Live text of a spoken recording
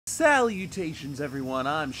Salutations everyone,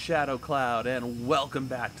 I'm Shadow Cloud and welcome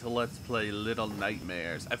back to Let's Play Little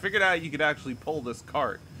Nightmares. I figured out you could actually pull this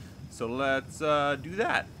cart, so let's do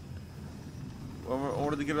that.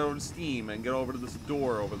 Order to get over to Steam and get over to this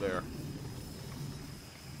door over there.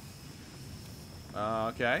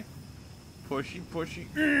 Okay. Pushy, pushy.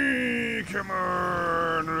 Come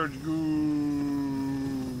on, let's go.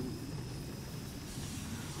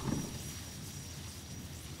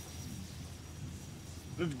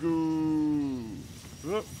 Let's go.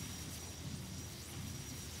 Up.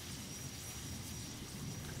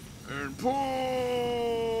 And pull.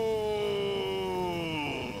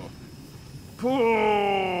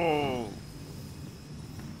 Pull.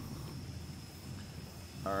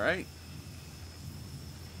 All right.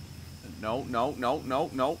 No, no, no,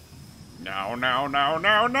 no, no. No, no, no,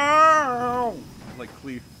 no, no. Like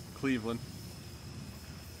Cleveland.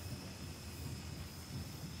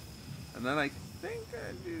 And then I think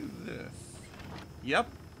I do this. Yep.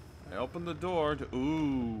 I open the door to...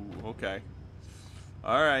 Ooh, okay.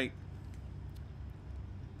 Alright.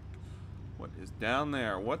 What is down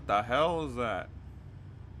there? What the hell is that?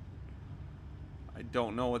 I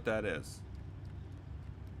don't know what that is.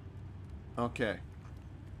 Okay.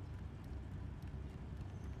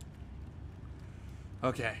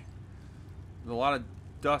 Okay. There's a lot of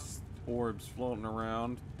dust orbs floating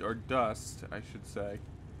around. Or dust, I should say.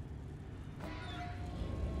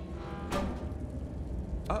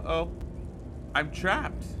 Uh-oh. I'm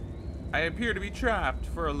trapped. I appear to be trapped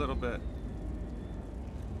for a little bit.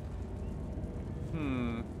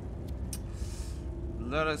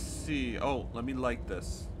 Let us see. Oh, let me light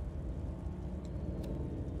this.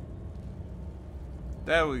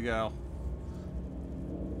 There we go.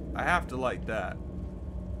 I have to light that.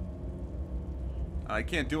 I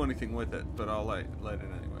can't do anything with it, but I'll light it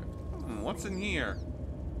anyway. What's in here?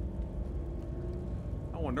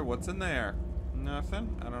 I wonder what's in there.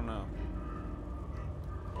 Nothing? I don't know.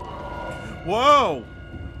 Whoa!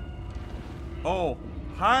 Oh,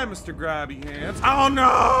 hi, Mr. Grabby Hands. Oh,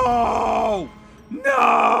 no!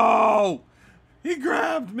 No! He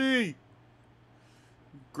grabbed me!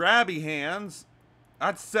 Grabby Hands?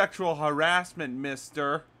 That's sexual harassment,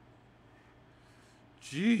 mister.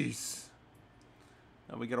 Jeez.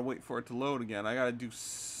 Now we gotta wait for it to load again. I gotta do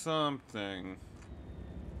something.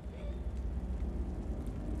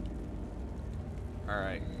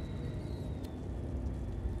 Alright.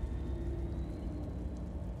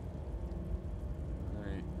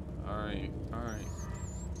 Alright, alright, alright.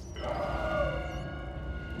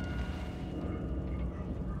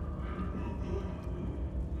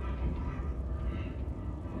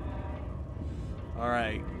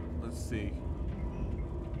 Alright, let's see.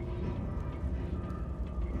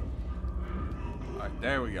 Alright,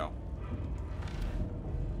 there we go.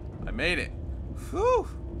 I made it. Whew!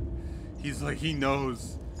 He's like, he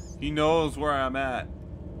knows. He knows where I'm at.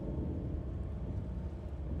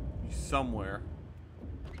 He's somewhere.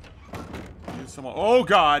 He's somewhere. Oh,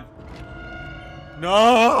 God.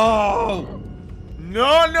 No!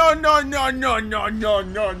 No, no, no, no, no, no, no, no,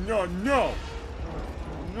 no, no. No,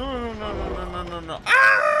 no, no, no, no, no, no.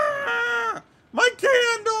 Ah! My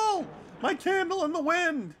candle! My candle in the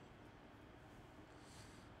wind.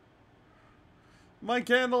 My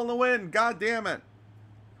candle in the wind. God damn it.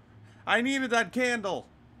 I needed that candle.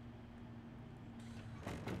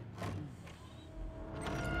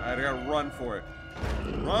 Alright, I gotta run for it.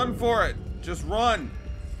 Run for it. Just run.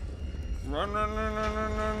 Run, run, run, run,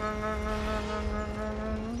 run, run, run, run, run, run, run,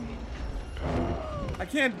 run. I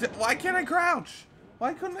can't. Why can't I crouch?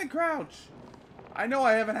 Why couldn't I crouch? I know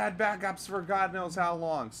I haven't had backups for God knows how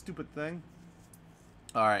long. Stupid thing.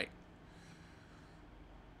 Alright.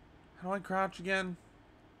 How do I crouch again?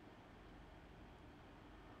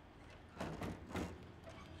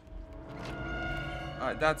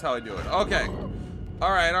 Alright, that's how I do it. Okay.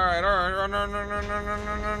 Alright, alright, alright. No, no, no, no, no,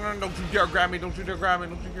 no, no, no. Don't you dare grab me. Don't you dare grab me.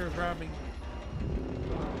 Don't you dare grab me.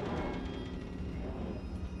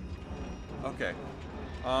 Okay.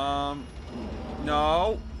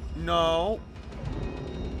 No. No.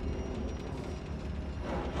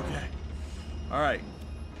 Okay. Alright.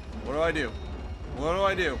 What do I do? What do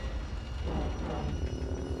I do?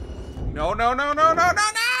 No, no, no, no, no, no,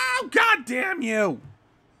 no! God damn you!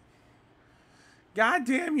 God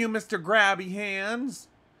damn you, Mr. Grabby Hands.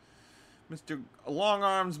 Mr. Long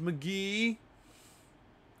Arms McGee.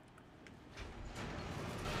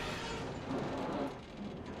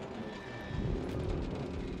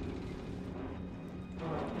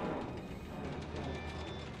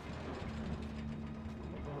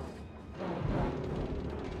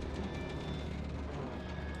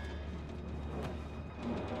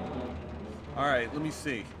 Alright, let me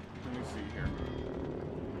see. Let me see here.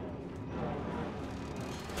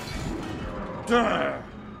 Duh!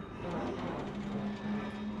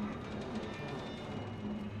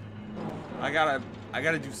 I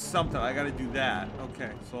gotta do something. I gotta do that.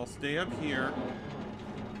 Okay, so I'll stay up here.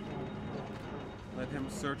 Let him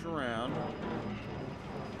search around.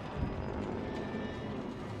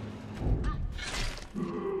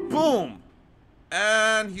 Boom!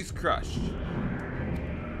 And he's crushed.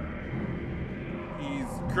 He's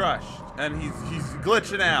crushed. And he's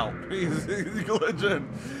glitching out. He's glitching.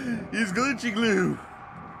 He's glitchy glue.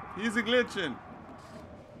 He's a glitching.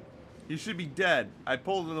 He should be dead. I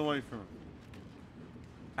pulled it away from him.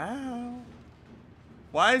 Ow.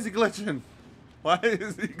 Why is he glitching? Why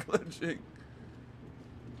is he glitching?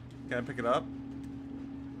 Can I pick it up?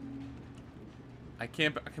 I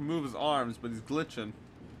can move his arms, but he's glitching.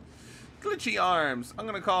 Glitchy arms. I'm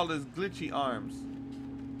gonna call this glitchy arms.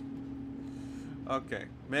 Okay,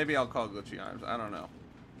 maybe I'll call glitchy arms. I don't know.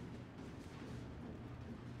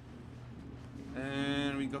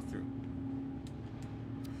 And we go through.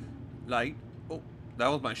 Light. Oh, that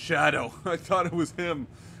was my shadow. I thought it was him.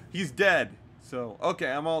 He's dead. So,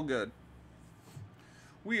 okay, I'm all good.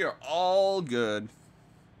 We are all good.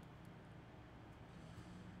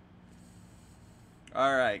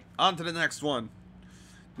 Alright, on to the next one.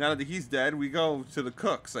 Now that he's dead, we go to the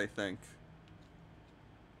cooks, I think.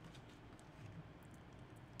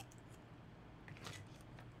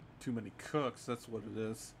 Too many cooks, that's what it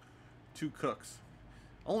is. 2 cooks.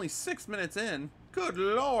 Only 6 minutes in. Good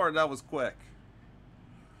lord, that was quick.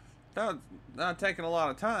 That's not taking a lot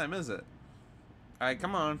of time, is it? Alright,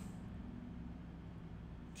 come on.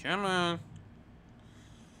 Come on.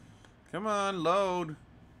 Come on, load.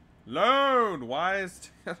 Load! Why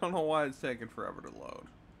is... I don't know why it's taking forever to load.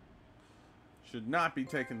 Should not be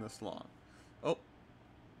taking this long. Oh.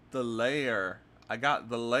 The layer. I got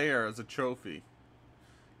the layer as a trophy.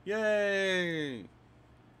 Yay!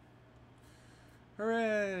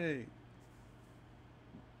 Hooray!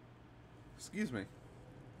 Excuse me.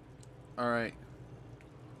 Alright.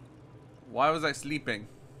 Why was I sleeping?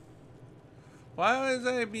 Why was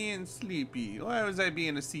I being sleepy? Why was I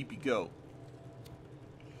being a sleepy goat?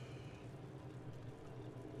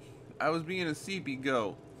 I was being a sleepy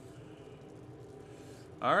goat.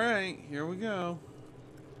 Alright, here we go.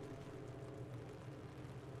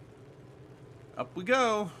 Up we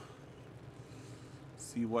go.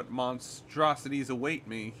 See what monstrosities await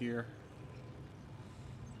me here.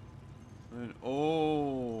 And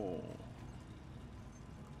oh.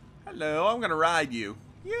 Hello, I'm gonna ride you.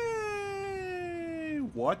 Yay!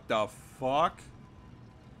 What the fuck?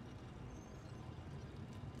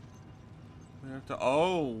 We have to,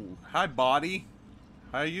 oh, hi body.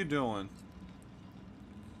 How you doing?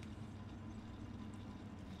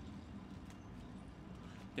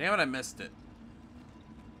 Damn it, I missed it.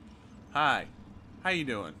 Hi. How you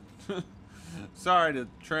doing? Sorry to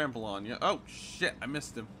trample on you. Oh, shit. I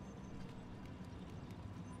missed him.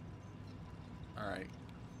 Alright.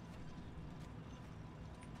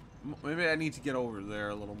 Maybe I need to get over there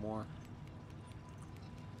a little more.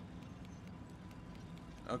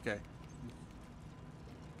 Okay.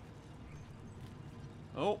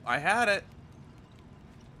 Oh, I had it.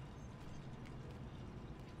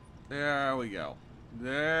 There we go.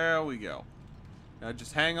 There we go. Now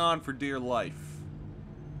just hang on for dear life.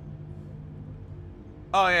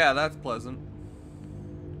 Oh yeah, that's pleasant.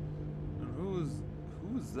 Who's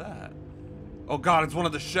that? Oh god, it's one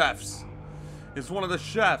of the chefs. It's one of the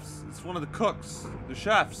chefs. It's one of the cooks. The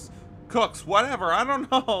chefs. Cooks, whatever, I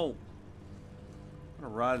don't know. I'm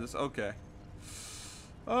gonna ride this. Okay.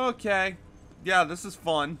 Okay. Yeah, this is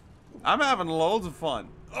fun. I'm having loads of fun.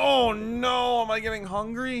 Oh no, am I getting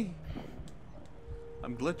hungry?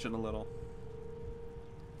 I'm glitching a little.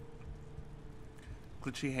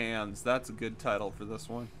 Glitchy Hands. That's a good title for this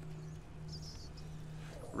one.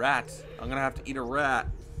 Rat. I'm gonna have to eat a rat.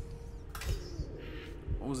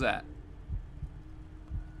 What was that?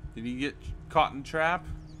 Did he get caught in trap?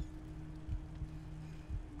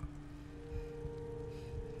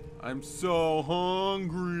 I'm so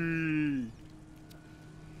hungry.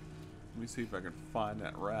 Let me see if I can find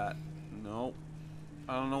that rat. Nope.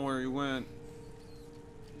 I don't know where he went.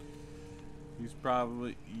 He's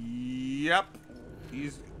probably... Yep.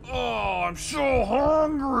 He's... Oh, I'm so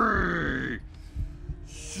hungry.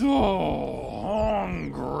 So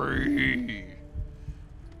hungry.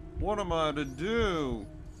 What am I to do?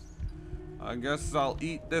 I guess I'll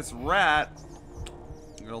eat this rat.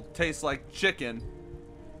 It'll taste like chicken.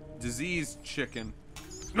 Diseased chicken.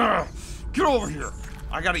 Get over here.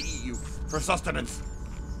 I gotta eat you for sustenance.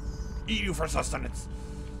 Eat you for sustenance.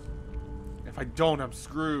 If I don't, I'm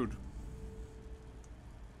screwed.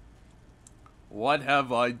 What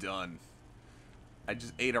have I done? I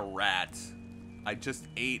just ate a rat. I just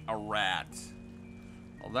ate a rat.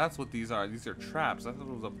 Well, that's what these are. These are traps. I thought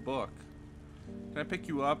it was a book. Can I pick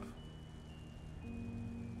you up?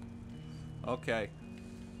 Okay.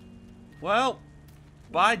 Well,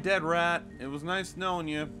 bye, dead rat. It was nice knowing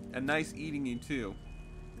you, and nice eating you, too.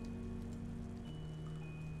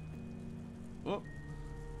 Oh.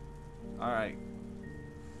 Alright.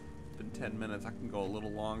 It's been 10 minutes. I can go a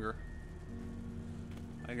little longer.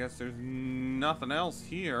 I guess there's nothing else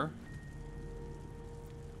here.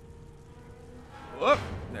 Whoop!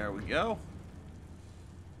 There we go.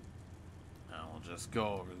 Now we'll just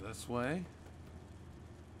go over this way.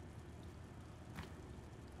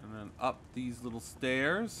 And then up these little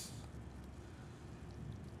stairs.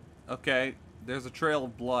 Okay, there's a trail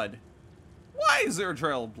of blood. Why is there a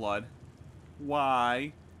trail of blood?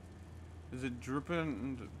 Why? Is it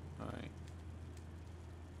dripping? Alright.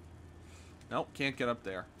 Nope, can't get up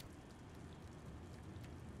there.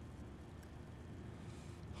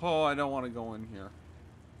 Oh, I don't want to go in here.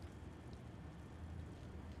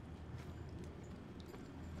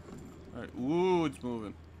 Alright, ooh, it's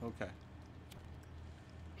moving. Okay.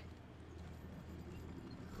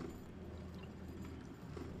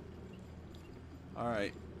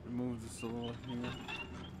 Alright, move this a little here.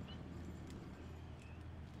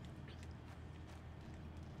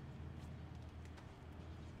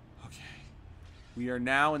 Okay. We are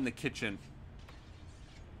now in the kitchen.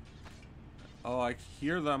 Oh, I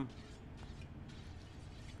hear them.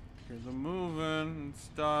 Hear them moving and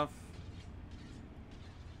stuff.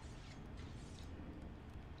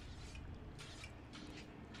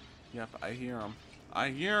 Yep, I hear them. I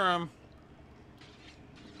hear them.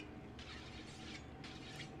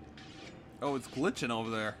 Oh, it's glitching over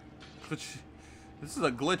there. This is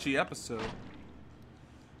a glitchy episode.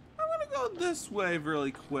 I'm gonna go this way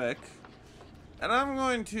really quick. And I'm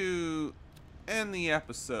going to end the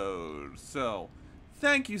episode. So,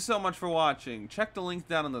 thank you so much for watching. Check the link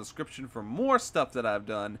down in the description for more stuff that I've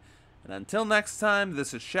done. And until next time,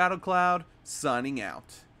 this is Shadow Cloud, signing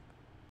out.